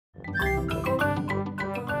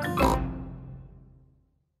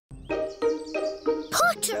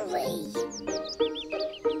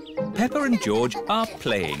Peppa and George are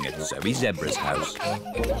playing at Zoe Zebra's house.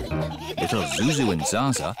 Little Zuzu and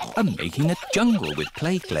Zaza are making a jungle with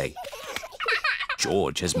play clay.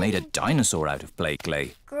 George has made a dinosaur out of play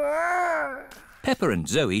clay. Peppa and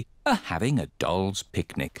Zoe are having a doll's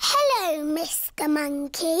picnic. Hello, Mr.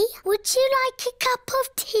 Monkey. Would you like a cup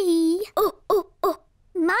of tea?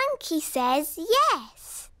 Monkey says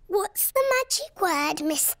yes. What's the magic word,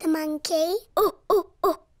 Mr. Monkey?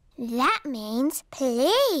 That means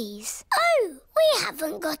please. Oh, we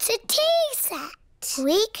haven't got a tea set.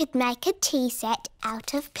 We could make a tea set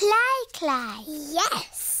out of play clay.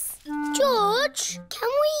 Yes. George, can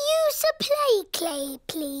we use a play clay,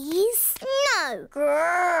 please? No.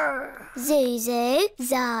 Zuzu,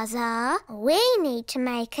 Zaza, we need to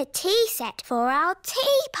make a tea set for our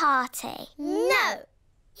tea party. No.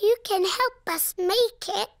 You can help us make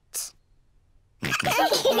it.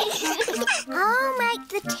 I'll make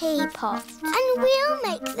the teapot and we'll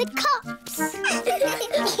make the cups.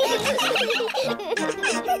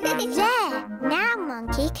 There, now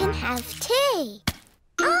Monkey can have tea.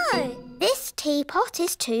 Oh, this teapot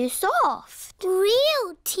is too soft.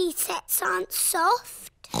 Real tea sets aren't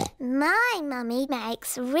soft. My mummy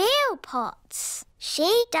makes real pots.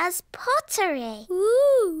 She does pottery.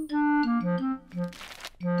 Ooh.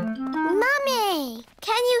 Mummy,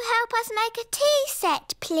 can you help us make a tea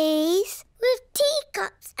set, please? With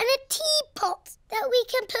teacups and a teapot that we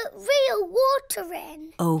can put real water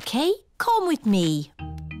in. OK, come with me.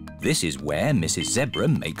 This is where Mrs. Zebra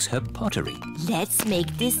makes her pottery. Let's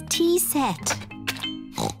make this tea set.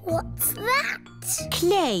 What's that?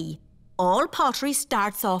 Clay. All pottery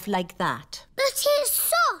starts off like that. But it's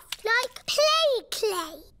soft, like play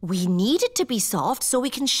clay. We need it to be soft so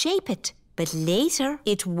we can shape it. But later,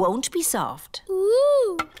 it won't be soft.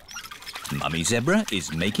 Ooh. Mummy Zebra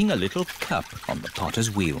is making a little cup on the potter's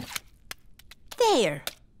wheel. There,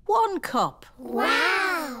 1 cup.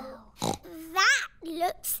 Wow. That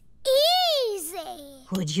looks easy.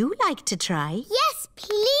 Would you like to try? Yes,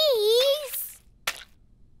 please.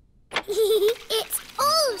 It's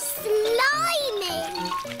all slimy.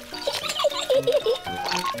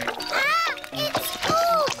 It's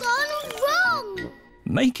all gone wrong.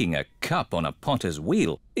 Making a cup on a potter's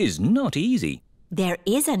wheel is not easy. There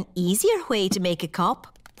is an easier way to make a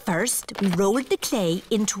cup. First, we roll the clay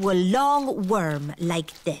into a long worm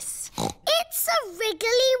like this. It's a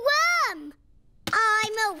wriggly worm.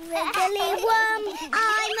 I'm a wriggly worm.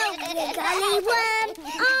 I'm a wriggly worm.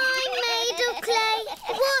 I'm made of clay.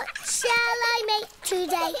 What shall I make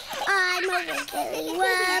today? I'm a wriggly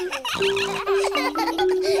worm.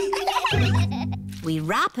 We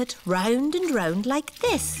wrap it round and round like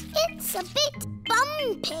this. It's a bit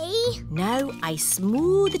bumpy. Now I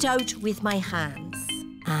smooth it out with my hands.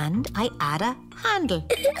 And I add a handle.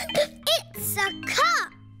 It's a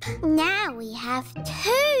cup. Now we have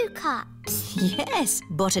 2 cups. Yes,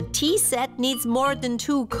 but a tea set needs more than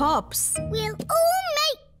 2 cups. We'll all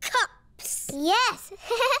make cups. Yes.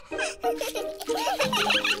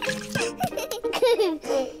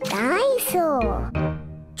 Dinosaur.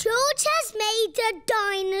 George has made a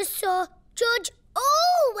dinosaur. George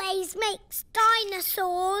always makes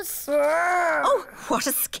dinosaurs. Oh, what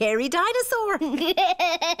a scary dinosaur.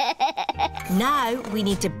 Now we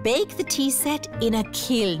need to bake the tea set in a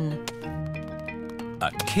kiln.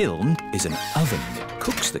 A kiln is an oven that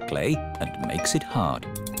cooks the clay and makes it hard.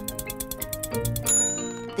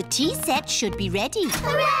 The tea set should be ready.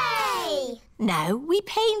 Hooray! Now we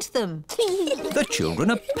paint them. The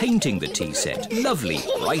children are painting the tea set. Lovely,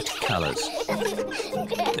 bright colours.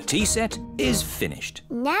 The tea set is finished.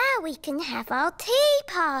 Now we can have our tea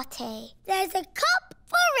party. There's a cup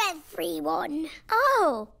for everyone.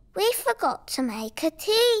 Oh, we forgot to make a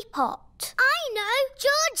teapot. I know.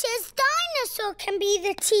 George's dinosaur can be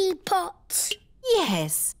the teapot.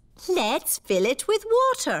 Yes. Let's fill it with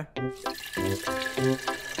water.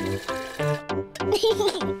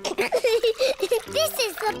 This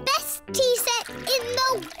is the best tea set in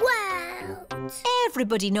the world.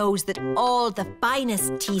 Everybody knows that all the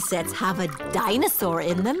finest tea sets have a dinosaur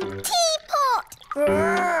in them. Teapot!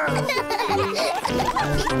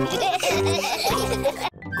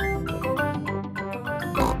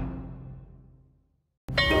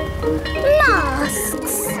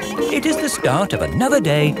 Masks. It is the start of another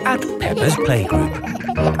day at Peppa's playgroup.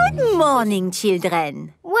 Good morning,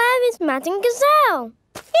 children. Where is Madame Gazelle?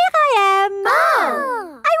 Here I am.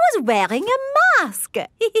 Oh. I was wearing a mask.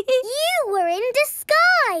 You were in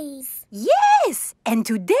disguise. Yes, and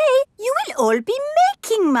today you will all be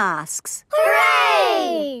making masks.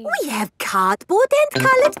 Hooray! We have cardboard and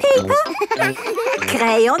coloured paper,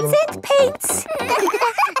 crayons and paints,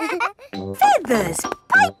 feathers,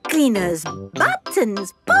 pipe cleaners,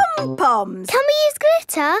 buttons, pom-poms. Can we use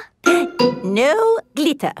glitter? No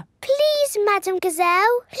glitter. Please, Madame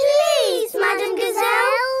Gazelle. Please, Madame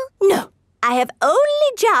Gazelle. No, I have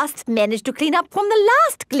only just managed to clean up from the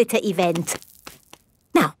last glitter event.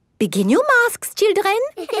 Now, begin your masks, children.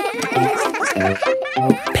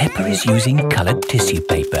 Peppa is using coloured tissue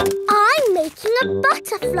paper. I'm making a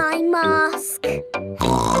butterfly mask.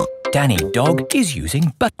 Danny Dog is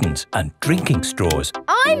using buttons and drinking straws.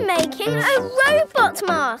 I'm making a robot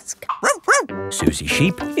mask. Suzy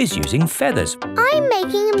Sheep is using feathers. I'm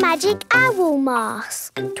making a magic owl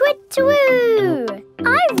mask. Twit-twoo!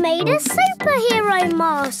 I've made a superhero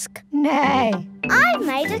mask. Nay. I've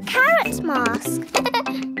made a carrot mask.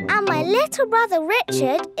 And my little brother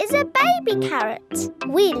Richard is a baby carrot.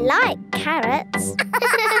 We like carrots.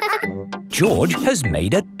 George has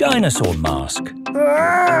made a dinosaur mask.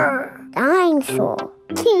 Dinosaur.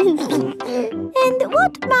 And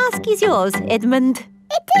what mask is yours, Edmund?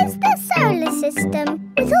 It is the solar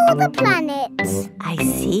system with all the planets. I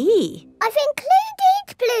see. I've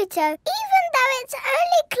included Pluto, even though it's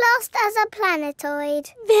only classed as a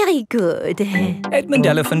planetoid. Very good. Edmund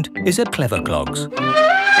Elephant is a clever clogs.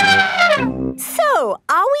 So,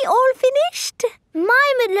 are we all finished?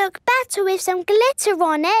 Mine would look better with some glitter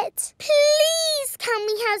on it. Please, can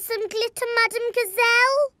we have some glitter, Madame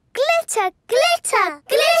Gazelle? Glitter, glitter,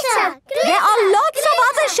 glitter, glitter. There are lots of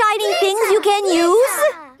other shiny things you can use.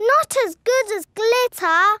 Not as good as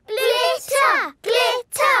glitter. Glitter,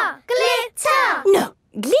 glitter, glitter. No,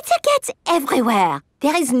 glitter gets everywhere.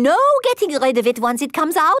 There is no getting rid of it once it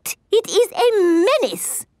comes out. It is a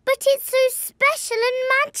menace. But it's so special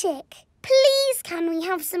and magic. Please, can we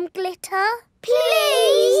have some glitter?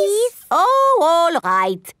 Please. Oh, all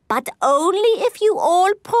right. But only if you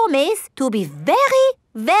all promise to be very,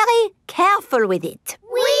 very careful with it.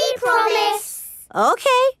 We promise.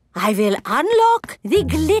 Okay, I will unlock the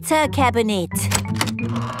glitter cabinet.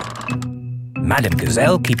 Madame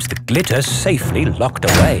Gazelle keeps the glitter safely locked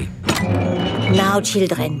away. Now,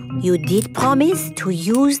 children, you did promise to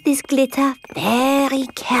use this glitter very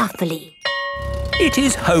carefully. It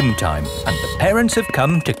is home time and the parents have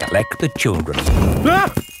come to collect the children.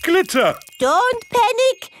 Ah! Glitter! Don't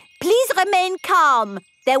panic. Please remain calm.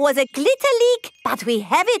 There was a glitter leak, but we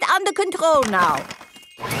have it under control now.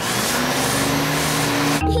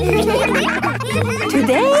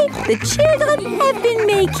 Today, the children have been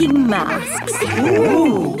making masks.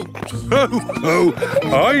 Oh,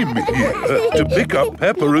 I'm here to pick up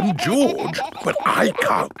Peppa and George, but I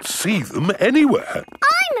can't see them anywhere.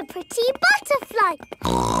 I'm a pretty butterfly.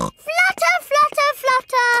 Flutter, flutter,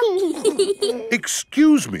 flutter.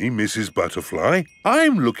 Excuse me, Mrs. Butterfly.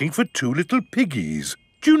 I'm looking for two little piggies.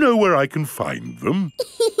 Do you know where I can find them?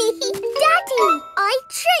 Daddy, I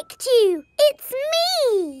tricked you. It's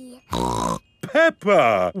me.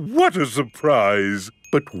 Peppa! What a surprise!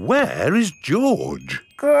 But where is George?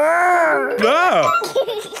 Ah!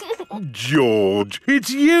 George,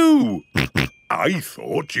 it's you! I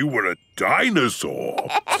thought you were a dinosaur.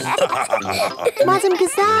 Madame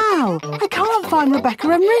Gazelle, I can't find Rebecca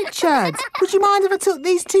and Richard. Would you mind if I took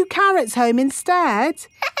these two carrots home instead?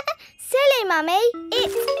 Silly, Mummy.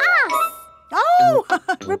 It's us. Oh,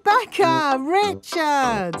 Rebecca,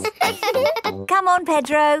 Richard. Come on,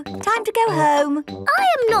 Pedro. Time to go home. I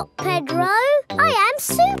am not Pedro. I am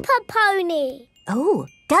Super Pony. Oh,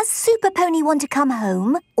 does Super Pony want to come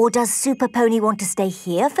home? Or does Super Pony want to stay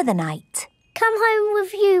here for the night? Come home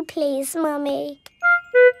with you, please, Mummy.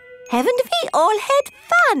 Haven't we all had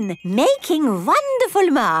fun making wonderful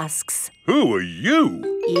masks? Who are you?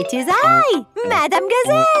 It is I, Madame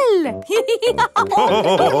Gazelle.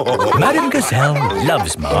 Madame Gazelle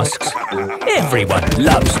loves masks. Everyone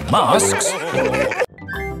loves masks.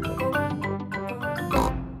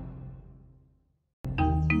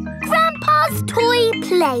 Grandpa's toy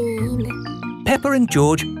plane. Peppa and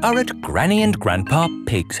George are at Granny and Grandpa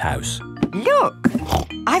Pig's house. Look,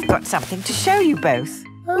 I've got something to show you both.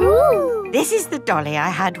 Ooh. This is the dolly I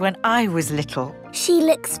had when I was little. She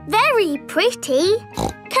looks very pretty.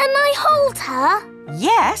 Can I hold her?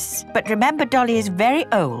 Yes, but remember Dolly is very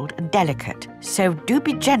old and delicate, so do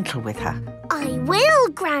be gentle with her. I will,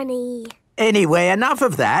 Granny. Anyway, enough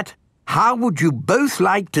of that. How would you both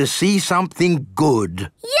like to see something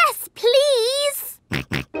good? Yes, please.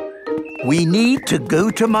 We need to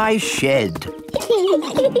go to my shed.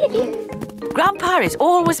 Grandpa is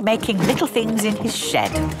always making little things in his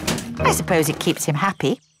shed. I suppose it keeps him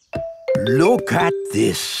happy. Look at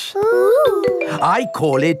this. Ooh. I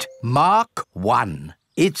call it Mark 1.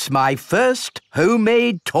 It's my first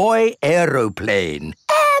homemade toy aeroplane.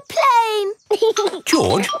 Airplane!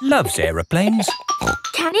 George loves aeroplanes.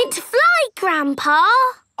 Can it fly, Grandpa?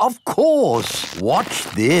 Of course. Watch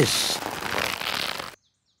this.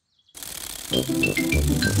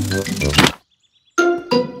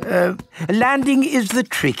 Landing is the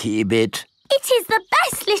tricky bit. It is the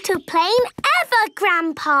best little plane ever,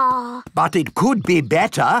 Grandpa. But it could be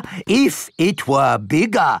better if it were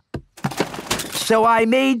bigger. So I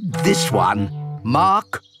made this one,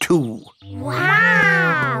 Mark II.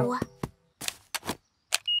 Wow!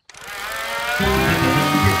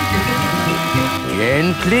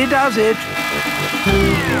 Gently does it.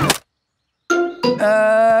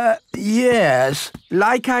 Yes.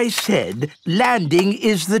 Like I said, landing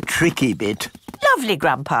is the tricky bit. Lovely,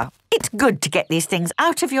 Grandpa. It's good to get these things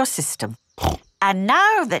out of your system. And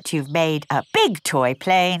now that you've made a big toy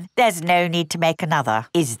plane, there's no need to make another,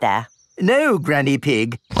 is there? No, Granny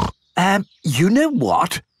Pig. You know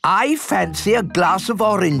what? I fancy a glass of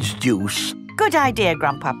orange juice. Good idea,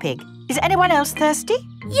 Grandpa Pig. Is anyone else thirsty?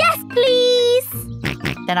 Yes, please.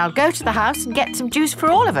 Then I'll go to the house and get some juice for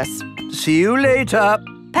all of us. See you later.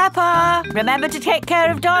 Peppa, remember to take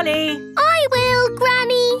care of Dolly. I will,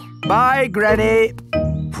 Granny. Bye, Granny.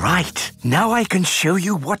 Right, now I can show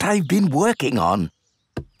you what I've been working on.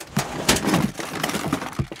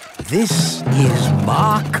 This is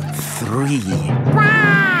Mark III.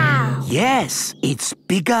 Wow! Yes, it's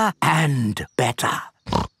bigger and better.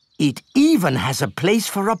 It even has a place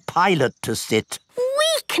for a pilot to sit.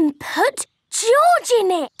 We can put George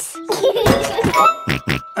in it.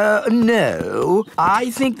 No, I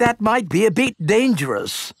think that might be a bit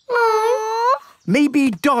dangerous. Aww. Maybe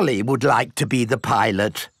Dolly would like to be the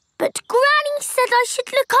pilot. But Granny said I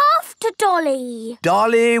should look after Dolly.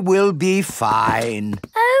 Dolly will be fine.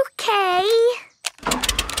 OK.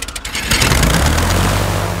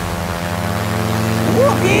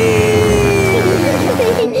 Whoopee!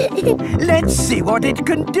 Let's see what it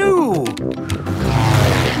can do.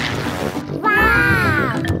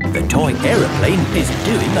 Wow! The toy aeroplane is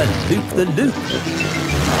doing a loop-the-loop.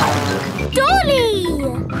 Dolly!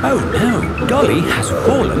 Oh no, Dolly has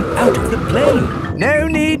fallen out of the plane. No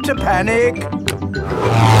need to panic.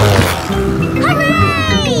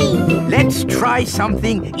 Hooray! Let's try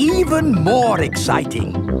something even more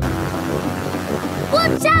exciting.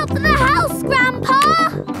 Watch out for the house, Grandpa!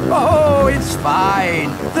 Oh, it's fine.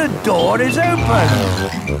 The door is open.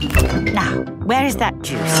 Now, where is that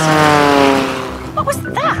juice? What was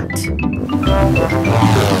that?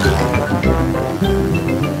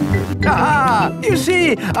 Ah, you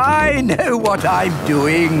see, I know what I'm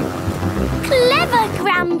doing. Clever,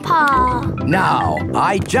 Grandpa! Now,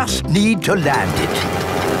 I just need to land it.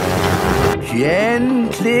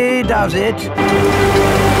 Gently does it.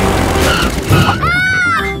 Ah!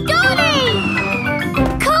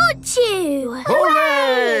 Dolly! Caught you!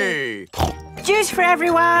 Hooray! Juice for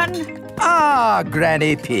everyone. Ah,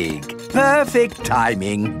 Granny Pig. Perfect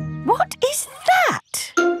timing. What is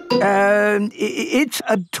that? It's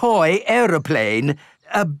a toy aeroplane.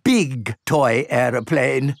 A big toy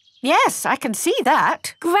aeroplane. Yes, I can see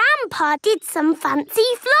that. Grandpa did some fancy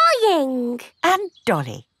flying. And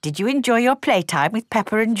Dolly, did you enjoy your playtime with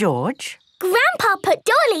Peppa and George? Grandpa put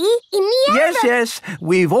Dolly in the air. Yes.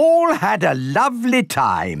 We've all had a lovely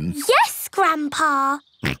time. Yes, Grandpa.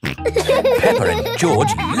 Peppa and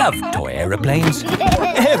George love toy aeroplanes.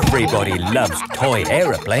 Everybody loves toy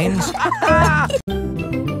aeroplanes.